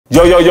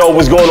Yo,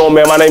 what's going on,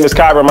 man? My name is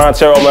Kyren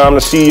Monteiro, man. I'm the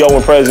CEO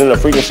and president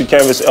of Frequency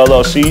Canvas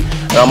LLC,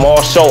 and I'm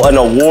also an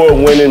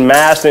award-winning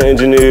master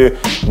engineer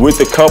with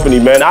the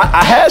company, man.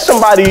 I had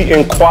somebody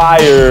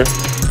inquire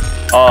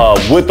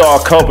with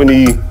our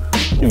company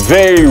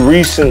very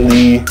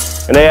recently,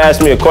 and they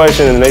asked me a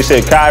question, and they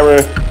said,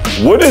 Kyren,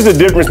 what is the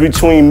difference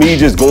between me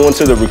just going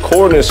to the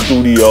recording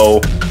studio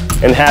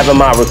and having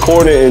my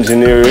recording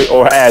engineer,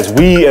 or as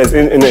we as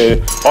in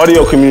the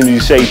audio community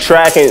say,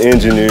 tracking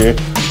engineer?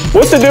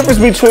 What's the difference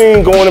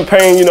between going and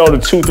paying, the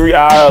 2-3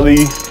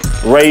 hourly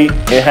rate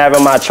and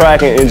having my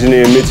tracking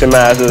engineer mix and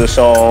master the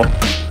song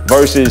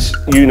versus,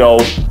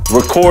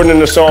 recording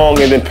the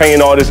song and then paying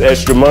all this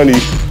extra money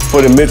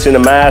for the mix and the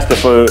master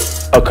for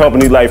a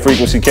company like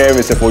Frequency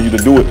Canvas and for you to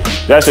do it?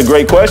 That's a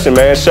great question,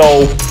 man. So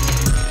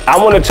I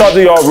want to talk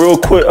to y'all real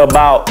quick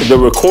about the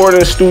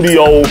recording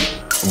studio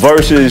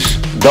versus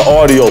the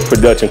audio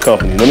production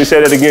company. Let me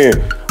say that again.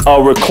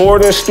 A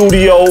recording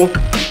studio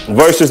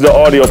versus the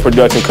audio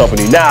production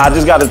company. Now, I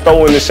just got to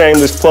throw in the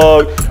shameless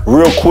plug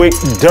real quick.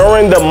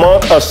 During the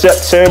month of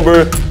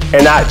September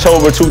and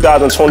October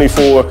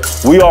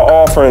 2024, we are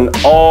offering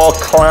all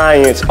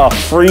clients a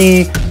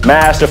free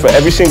master for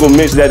every single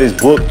mix that is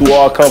booked through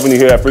our company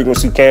here at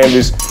Frequency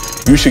Canvas.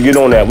 You should get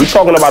on that. We're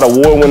talking about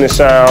award-winning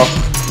sound,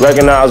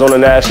 recognized on a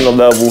national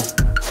level,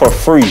 for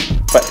free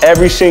for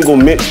every single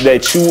mix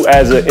that you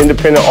as an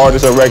independent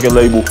artist or record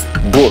label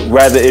book.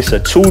 Whether it's a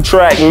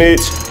 2-track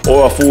mix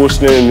or a full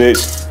stem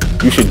mix,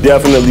 you should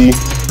definitely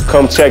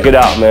come check it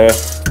out, man.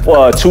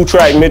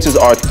 2-track mixes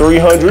are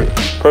 $300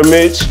 per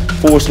mix.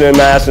 Full stem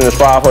mastering is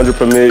 $500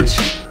 per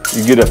mix.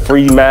 You get a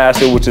free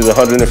master, which is a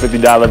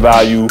 $150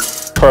 value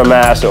per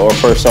master or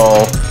per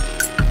song.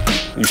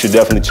 You should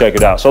definitely check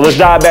it out. So let's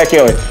dive back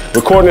in.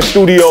 Recording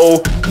studio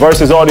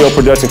versus audio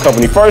production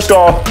company. First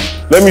off,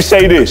 let me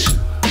say this.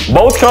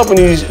 Both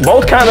companies,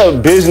 both kind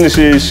of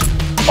businesses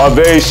are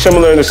very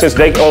similar in the sense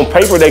on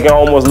paper they can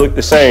almost look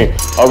the same.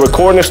 A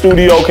recording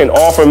studio can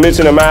offer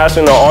mixing and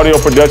mastering. An audio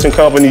production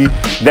company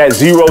that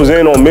zeroes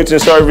in on mixing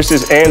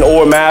services and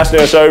or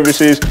mastering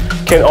services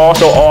can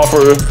also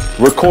offer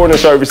recording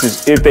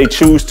services if they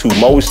choose to.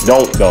 Most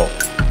don't though.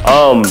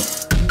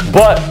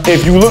 But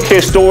if you look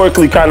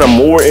historically, kind of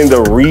more in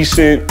the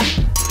recent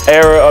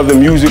era of the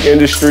music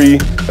industry,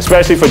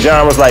 especially for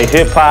genres like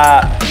hip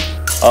hop,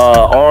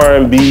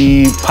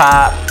 R&B,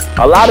 pop,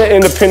 a lot of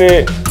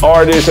independent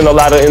artists and a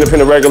lot of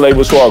independent record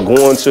labels who are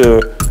going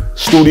to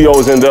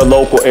studios in their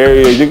local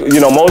area.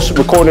 Most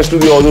recording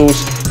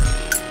studios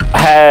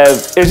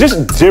it's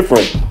just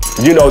different.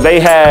 They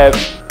have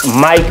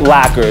mic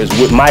lockers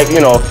with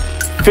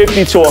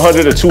 50 to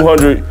 100 or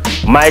 200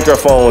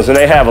 microphones, and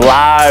they have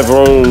live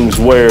rooms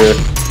where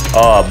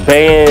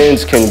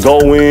bands can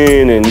go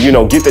in and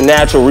get the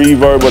natural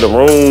reverb of the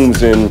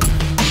rooms, and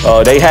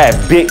they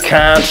have big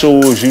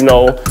consoles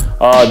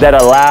that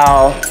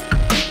allow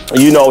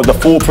the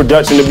full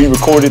production to be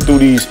recorded through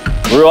these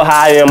real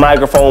high-end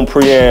microphone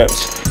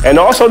preamps. And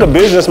also the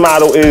business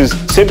model is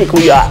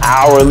typically an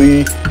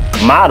hourly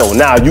model.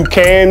 Now, you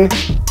can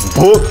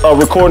book a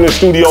recording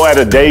studio at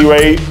a day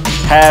rate,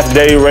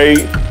 half-day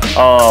rate,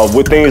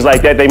 with things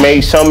like that.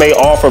 Some may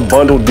offer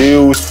bundle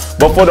deals,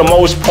 but for the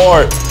most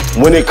part,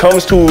 when it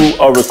comes to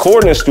a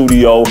recording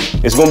studio,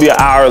 it's gonna be an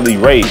hourly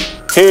rate.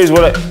 Here's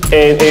what,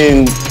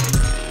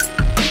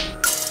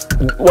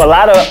 well, a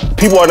lot of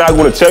people are not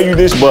gonna tell you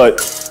this,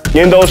 but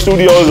in those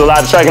studios, a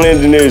lot of tracking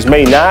engineers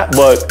may not,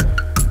 but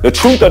the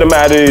truth of the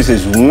matter is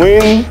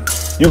when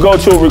you go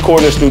to a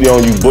recording studio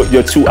and you book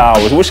your 2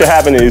 hours, what should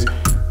happen is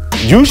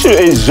you should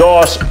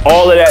exhaust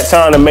all of that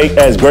time to make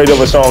as great of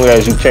a song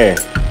as you can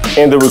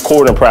in the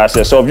recording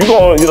process. So if you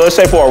go, let's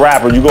say for a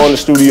rapper, you go in the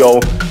studio,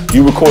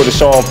 you record a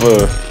song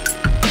for,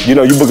 you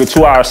book a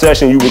 2-hour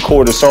session, you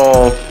record a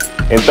song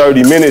in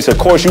 30 minutes. Of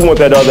course, you want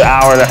that other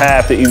hour and a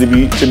half to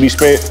be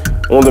spent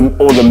on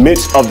the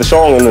mix of the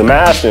song and the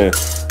mastering.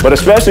 But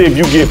especially if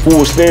you get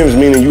full stems,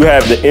 meaning you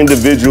have the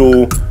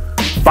individual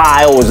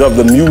files of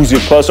the music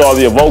plus all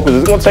your vocals,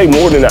 it's gonna take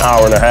more than an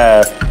hour and a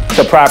half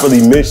to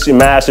properly mix and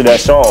master that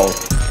song.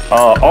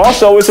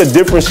 Also, it's a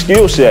different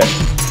skill set.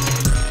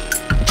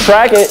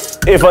 Tracking,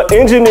 if an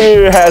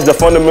engineer has the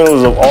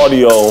fundamentals of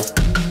audio,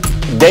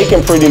 they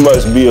can pretty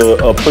much be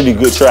a pretty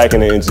good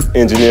tracking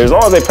engineer. As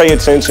long as they pay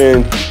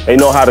attention, they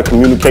know how to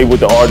communicate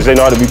with the artist, they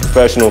know how to be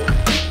professional.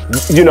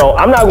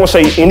 I'm not gonna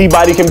say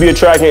anybody can be a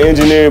tracking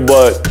engineer,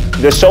 but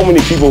there's so many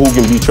people who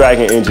can be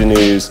tracking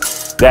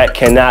engineers that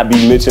cannot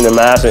be mixing and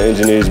mastering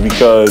engineers,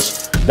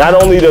 because not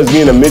only does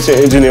being a mixing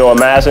engineer or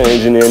mastering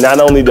engineer, not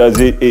only does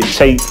it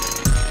take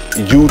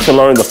you to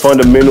learn the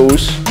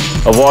fundamentals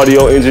of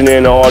audio engineering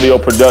and audio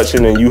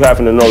production, and you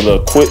having to know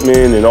the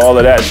equipment and all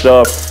of that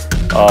stuff,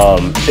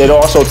 it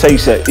also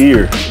takes an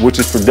ear, which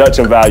is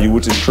production value,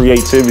 which is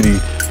creativity,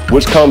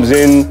 which comes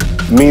in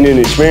meaning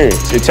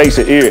experience. It takes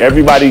an ear.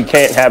 Everybody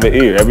can't have an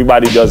ear.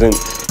 Everybody doesn't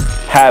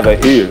have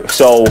an ear.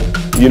 So,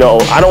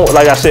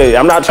 like I said,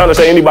 I'm not trying to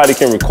say anybody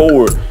can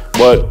record,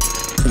 but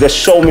there's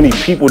so many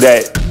people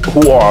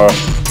who are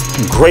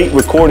great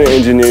recording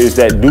engineers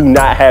that do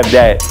not have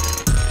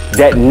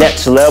that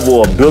next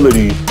level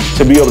ability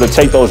to be able to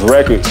take those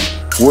records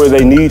where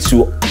they need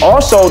to.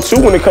 Also,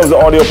 too, when it comes to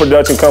audio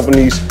production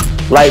companies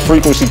like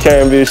Frequency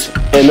Canvas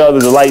and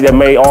others alike that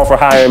may offer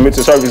higher-end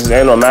mixing services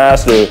and or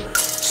master,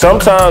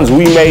 sometimes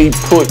we may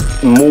put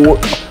more,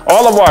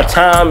 all of our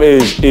time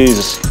is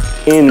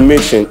in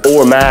mixing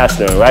or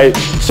mastering, right?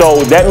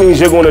 So that means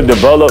you're going to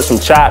develop some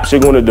chops,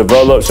 you're going to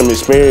develop some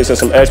experience and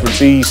some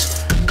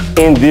expertise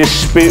in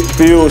this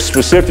field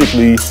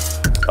specifically.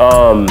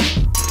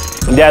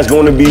 That's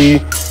going to be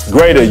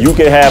greater. You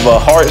can have a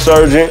heart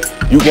surgeon,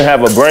 you can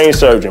have a brain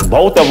surgeon.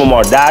 Both of them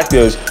are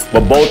doctors,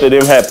 but both of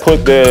them have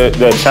put their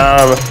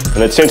time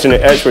and attention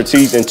and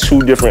expertise in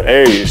two different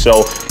areas.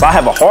 So if I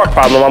have a heart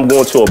problem, I'm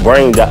going to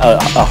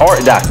a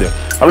heart doctor.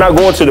 I'm not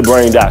going to the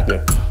brain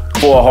doctor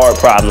for a heart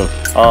problem.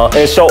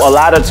 And so a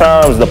lot of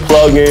times the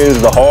plugins,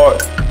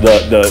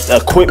 the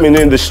equipment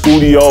in the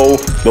studio,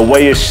 the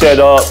way it's set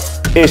up,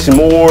 it's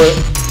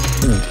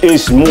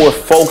more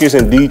focused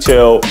and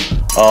detailed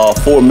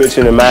for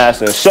mixing and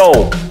mastering.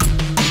 So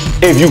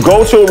if you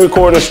go to a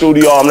recording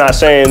studio, I'm not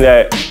saying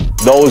that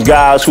those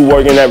guys who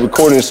work in that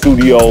recording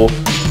studio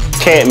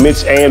can't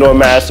mix and or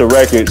master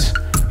records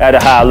at a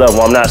high level.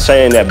 I'm not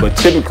saying that, but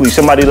typically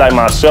somebody like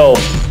myself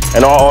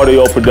and our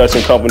audio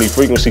production company,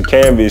 Frequency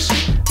Canvas,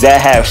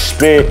 that have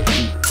spent,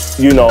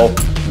 you know,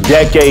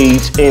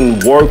 decades in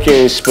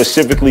working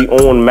specifically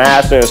on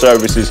mastering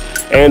services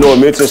and or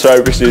mixing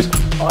services,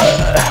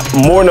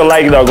 more than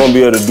likely are going to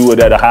be able to do it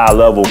at a high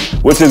level,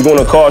 which is going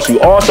to cost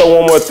you. Also,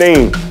 one more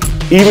thing,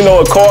 even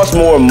though it costs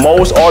more,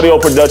 most audio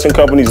production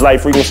companies like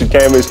Frequency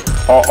Canvas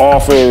are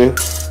offering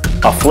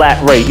a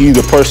flat rate,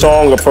 either per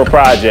song or per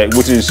project,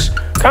 which is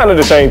kind of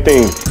the same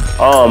thing.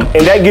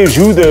 And that gives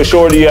you the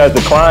surety as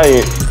the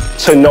client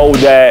to know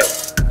that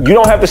you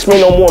don't have to spend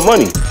no more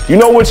money. You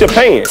know what you're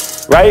paying,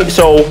 right?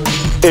 So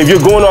if you're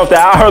going off the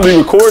hourly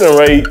recording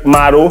rate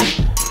model,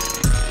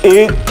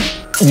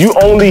 you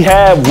only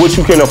have what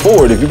you can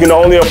afford. If you can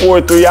only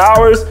afford 3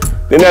 hours,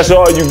 then that's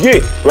all you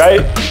get,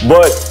 right?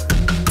 But,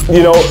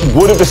 you know,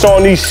 what if the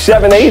song needs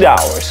 7-8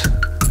 hours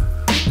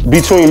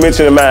between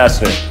mixing and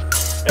mastering,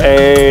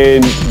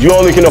 and you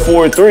only can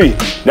afford 3?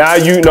 Now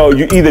you know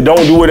you either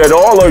don't do it at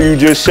all or you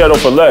just settle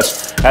for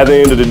less at the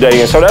end of the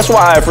day. And so that's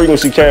why at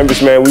Frequency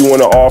Canvas, man, we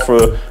want to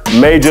offer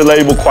major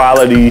label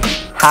quality,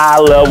 high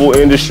level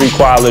industry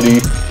quality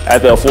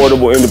at the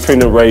affordable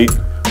independent rate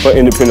for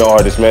independent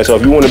artists, man. So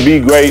if you want to be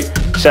great,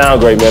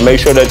 sound great, man, make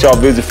sure that y'all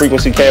visit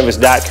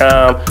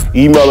frequencycanvas.com,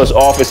 email us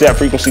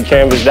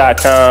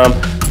office@frequencycanvas.com,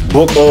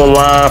 book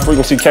online,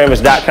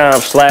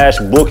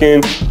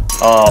 frequencycanvas.com/booking,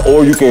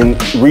 or you can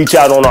reach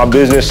out on our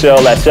business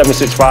cell at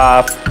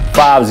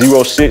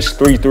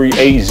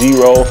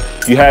 765-506-3380.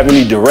 If you have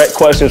any direct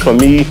questions for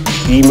me,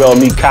 email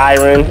me,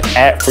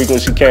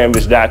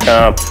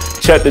 Kyren@frequencycanvas.com.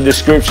 Check the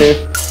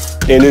description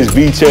in this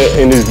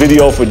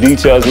video for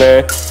details,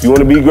 man. You want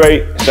to be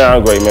great,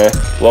 sound great, man.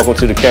 Welcome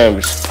to the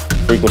Canvas,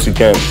 Frequency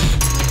Canvas.